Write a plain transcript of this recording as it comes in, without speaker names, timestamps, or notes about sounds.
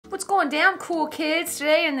going down, cool kids?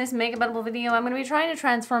 Today in this makeup edible video, I'm going to be trying to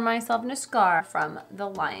transform myself into Scar from The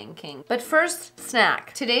Lion King. But first,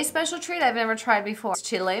 snack. Today's special treat I've never tried before. It's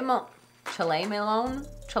Chile melon.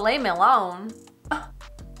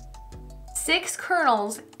 6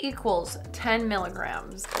 kernels equals 10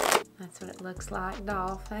 milligrams. That's what it looks like,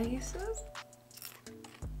 doll faces.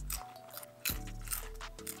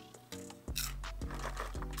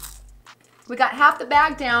 We got half the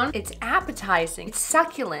bag down. It's appetizing. It's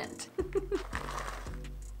succulent.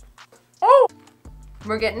 Oh!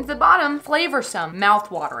 We're getting to the bottom. Flavorsome.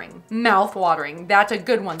 Mouth-watering. Mouth-watering. That's a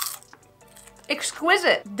good one.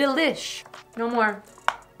 Exquisite. Delish. No more.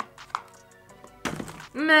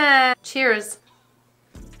 Meh. Cheers.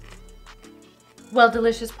 Well,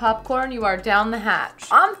 delicious popcorn, you are down the hatch.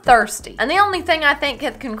 I'm thirsty. And the only thing I think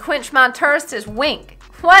can quench my thirst is Wink.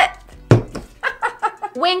 What?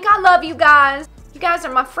 Wink, I love you guys. You guys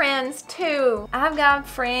are my friends too. I've got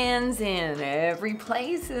friends in every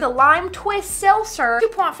place. The lime twist seltzer,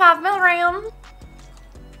 2.5 milligrams.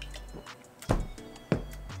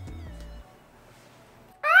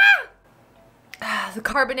 Ah! The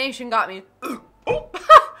carbonation got me. Oh,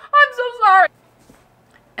 I'm so sorry.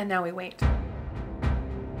 And now we wait.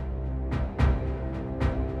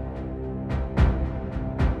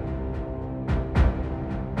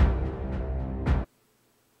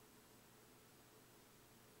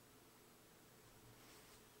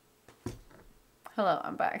 Hello,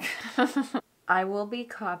 I'm back. I will be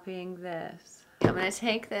copying this. I'm gonna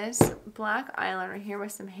take this black eyeliner here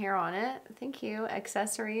with some hair on it. Thank you.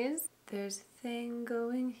 Accessories. There's a thing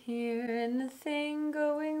going here and a thing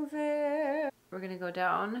going there. We're gonna go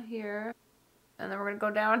down here and then we're gonna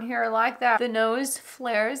go down here like that. The nose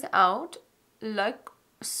flares out like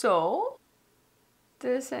so.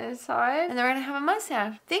 This inside, and then we're gonna have a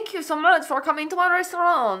mustache. Thank you so much for coming to my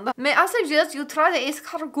restaurant. May I suggest you try the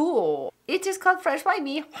escargot? It is cut fresh by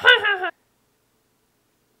me.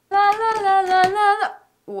 La la la la la.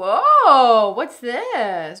 Whoa, what's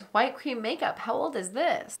this? White cream makeup. How old is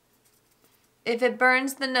this? If it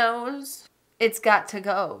burns the nose, it's got to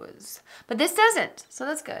goes. But this doesn't, so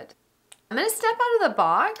that's good. I'm gonna step out of the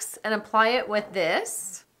box and apply it with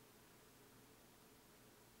this.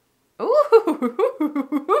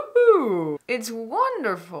 Ooh, it's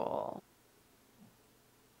wonderful.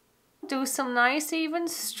 Do some nice even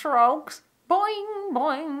strokes. Boing,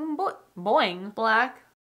 boing, boing, boing. Black.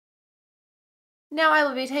 Now I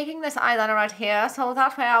will be taking this eyeliner right here, so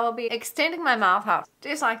that way I will be extending my mouth out.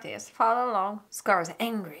 Just like this. Follow along. Scar is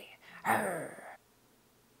angry. Arr.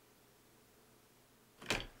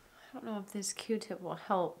 I don't know if this Q-tip will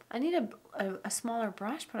help. I need a smaller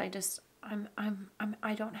brush, but I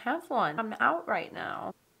don't have one. I'm out right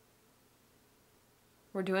now.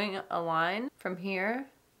 We're doing a line from here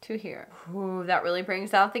to here. Ooh, that really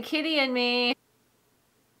brings out the kitty in me.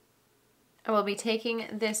 I will be taking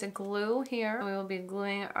this glue here. We will be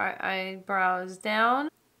gluing our eyebrows down.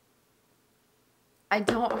 I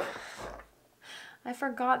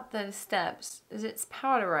forgot the steps. It's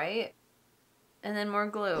powder, right? And then more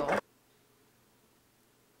glue.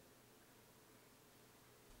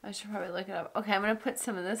 I should probably look it up. Okay, I'm gonna put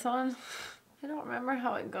some of this on. I don't remember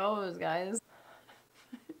how it goes, guys.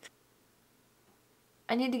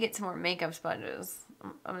 I need to get some more makeup sponges.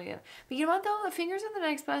 I'm gonna get. But you know what though? The fingers are the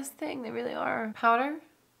next best thing. They really are. Powder.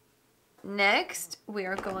 Next, we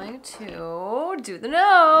are going to do the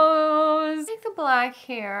nose. Take the black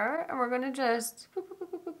hair, and we're gonna just boop, boop,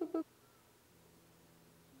 boop, boop, boop, boop.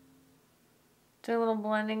 Do a little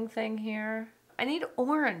blending thing here. I need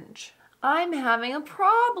orange. I'm having a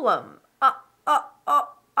problem.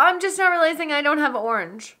 I'm just not realizing I don't have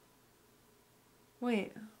orange.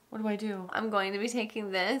 Wait, what do I do? I'm going to be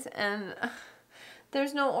taking this and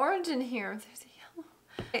there's no orange in here. There's a yellow.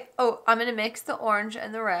 Okay, oh, I'm gonna mix the orange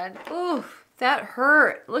and the red. Ooh, that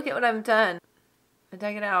hurt. Look at what I've done. I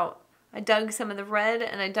dug it out. I dug some of the red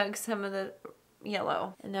and I dug some of the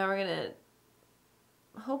yellow. And now we're gonna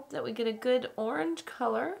hope that we get a good orange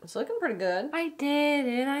color. It's looking pretty good. I did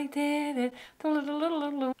it.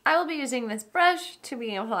 I will be using this brush to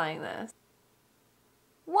be applying this.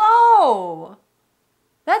 Whoa!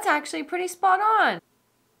 That's actually pretty spot on.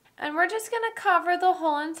 And we're just gonna cover the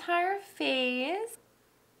whole entire face.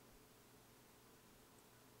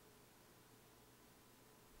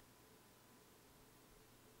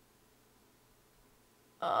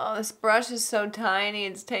 Oh, this brush is so tiny.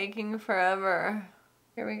 It's taking forever.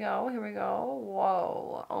 Here we go, here we go.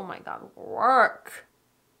 Whoa, oh my God, work.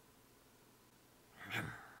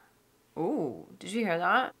 Ooh, did you hear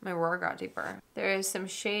that? My roar got deeper. There is some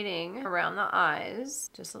shading around the eyes.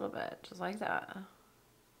 Just a little bit, just like that.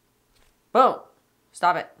 Boom.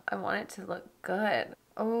 Stop it. I want it to look good.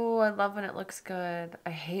 Oh, I love when it looks good. I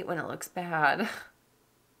hate when it looks bad.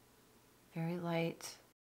 Very light.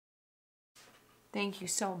 Thank you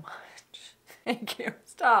so much. Thank you.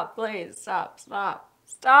 Stop, please. Stop, stop,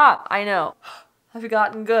 stop. I know. I've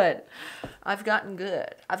gotten good. I've gotten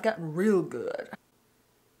good. I've gotten real good.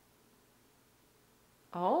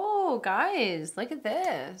 Oh, guys, look at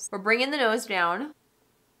this. We're bringing the nose down.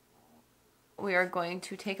 We are going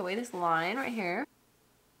to take away this line right here.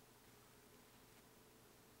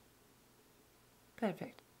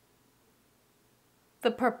 Perfect.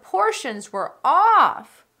 The proportions were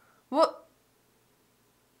off. What?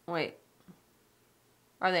 Wait.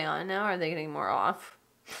 Are they on now? Or are they getting more off?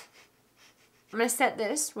 I'm going to set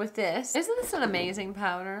this with this. Isn't this an amazing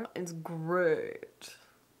powder? It's great.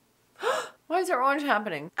 Why is there orange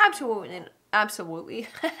happening? Absolutely. Absolutely.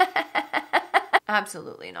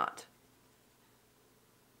 Absolutely not.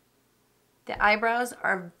 The eyebrows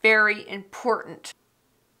are very important.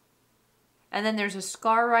 And then there's a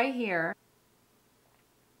scar right here.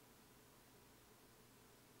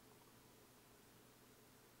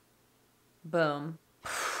 Boom.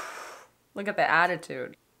 Look at the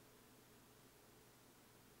attitude.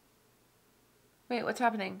 Wait, what's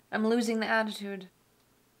happening? I'm losing the attitude.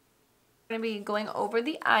 I'm going to be going over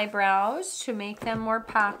the eyebrows to make them more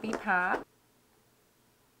poppy pop.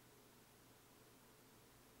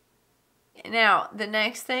 Now, the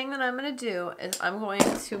next thing that I'm going to do is I'm going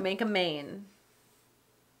to make a mane.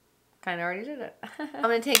 Kind of already did it. I'm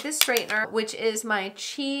going to take this straightener, which is my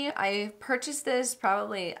Chi. I purchased this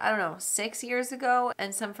probably, I don't know, 6 years ago.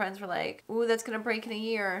 And some friends were like, ooh, that's going to break in a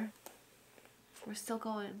year. We're still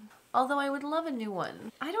going. Although I would love a new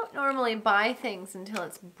one. I don't normally buy things until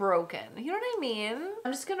it's broken. You know what I mean?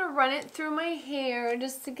 I'm just going to run it through my hair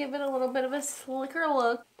just to give it a little bit of a slicker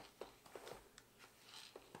look.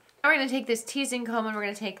 Now we're going to take this teasing comb and we're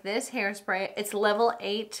going to take this hairspray. It's level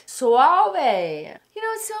 8 Suave. You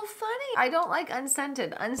know, it's so funny. I don't like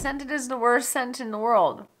unscented. Unscented is the worst scent in the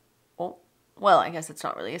world. Oh, well, I guess it's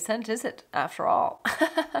not really a scent, is it? After all.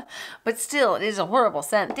 But still, it is a horrible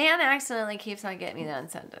scent. Dan accidentally keeps on getting me the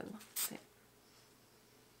unscented.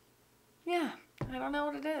 Yeah, I don't know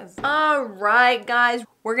what it is. All right, guys,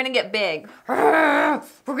 we're going to get big. We're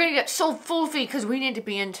going to get so foofy because we need to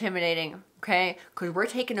be intimidating. Okay, because we're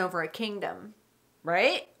taking over a kingdom,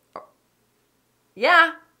 right?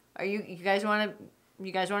 Yeah. Are you guys want to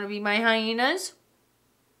be my hyenas?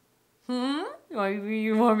 You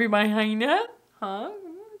want to be my hyena? Huh?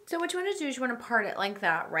 So what you want to do is you want to part it like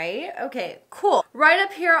that, right? Okay, cool. Right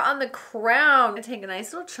up here on the crown, I'm gonna take a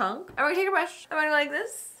nice little chunk. I'm gonna take a brush. I'm gonna go like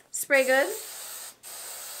this. Spray good.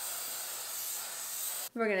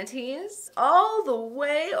 We're gonna tease all the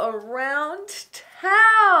way around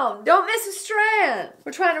town. Don't miss a strand.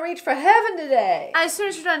 We're trying to reach for heaven today. As soon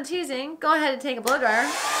as you're done teasing, go ahead and take a blow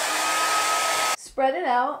dryer. Spread it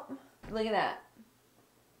out. Look at that.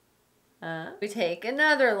 We take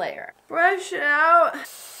another layer. Brush it out.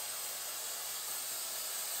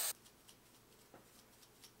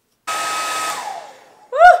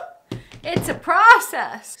 Woo! It's a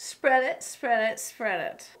process. Spread it, spread it, spread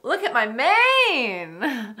it. Look at my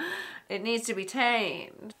mane. It needs to be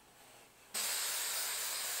tamed.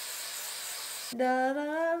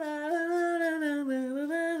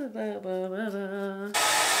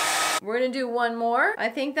 We're gonna do one more. I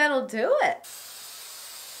think that'll do it.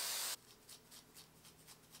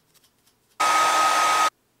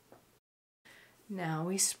 Now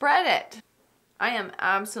we spread it. I am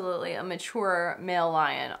absolutely a mature male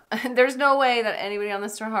lion. There's no way that anybody on the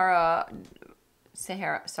Sahara?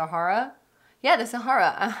 Yeah, the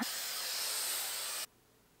Sahara.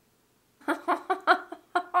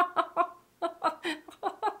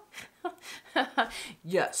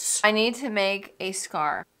 Yes. I need to make a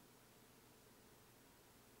scar.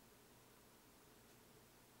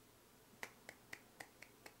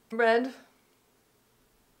 Red.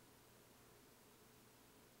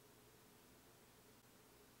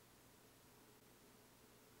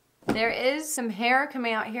 There is some hair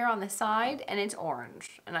coming out here on the side, and it's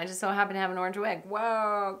orange. And I just so happen to have an orange wig.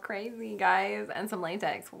 Whoa, crazy, guys. And some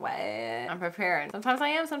latex. What? I'm prepared. Sometimes I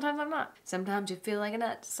am, sometimes I'm not. Sometimes you feel like a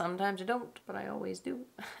nut, sometimes you don't, but I always do.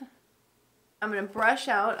 I'm gonna brush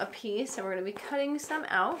out a piece, and we're gonna be cutting some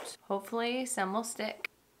out. Hopefully, some will stick.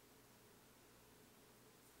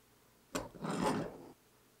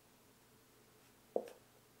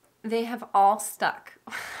 They have all stuck.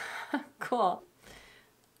 Cool.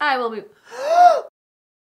 I will be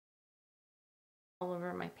all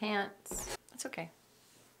over my pants. It's okay.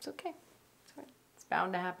 It's okay. It's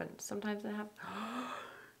bound to happen. Sometimes it happens.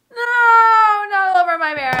 No, all over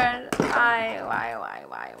my parents. Why?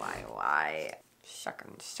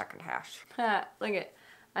 Second hash. Look at,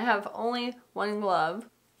 I have only one glove.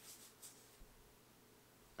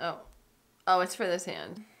 Oh, it's for this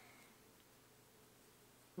hand.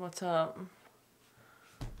 What's up?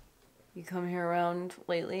 You come here around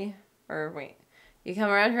lately? Or wait, you come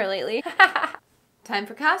around here lately? Time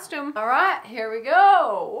for costume. All right, here we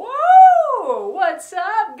go. Woo! What's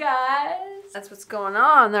up, guys? That's what's going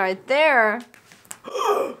on right there.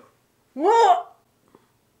 What?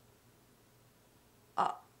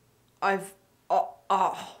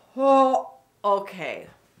 Okay.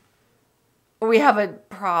 We have a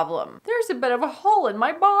problem. There's a bit of a hole in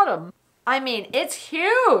my bottom. I mean, it's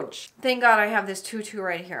huge. Thank God I have this tutu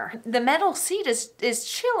right here. The metal seat is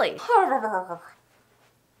chilly.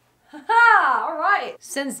 All right.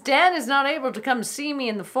 Since Dan is not able to come see me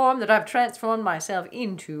in the form that I've transformed myself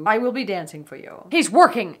into, I will be dancing for you. He's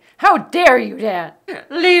working. How dare you, Dan?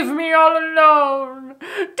 Leave me all alone.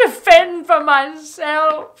 Defend for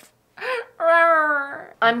myself.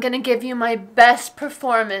 I'm gonna give you my best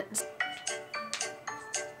performance.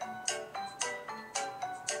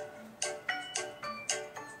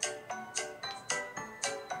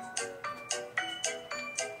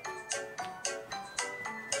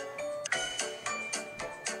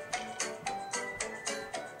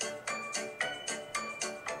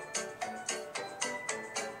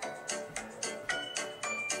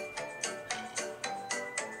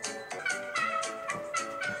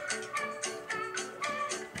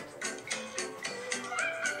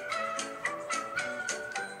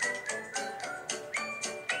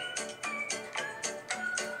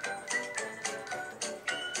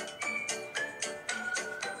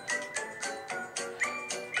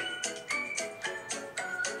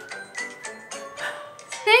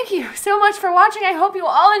 Thank you so much for watching. I hope you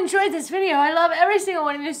all enjoyed this video. I love every single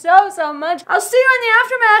one of you so much. I'll see you in the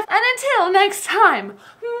aftermath, and until next time,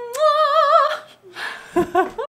 mwah!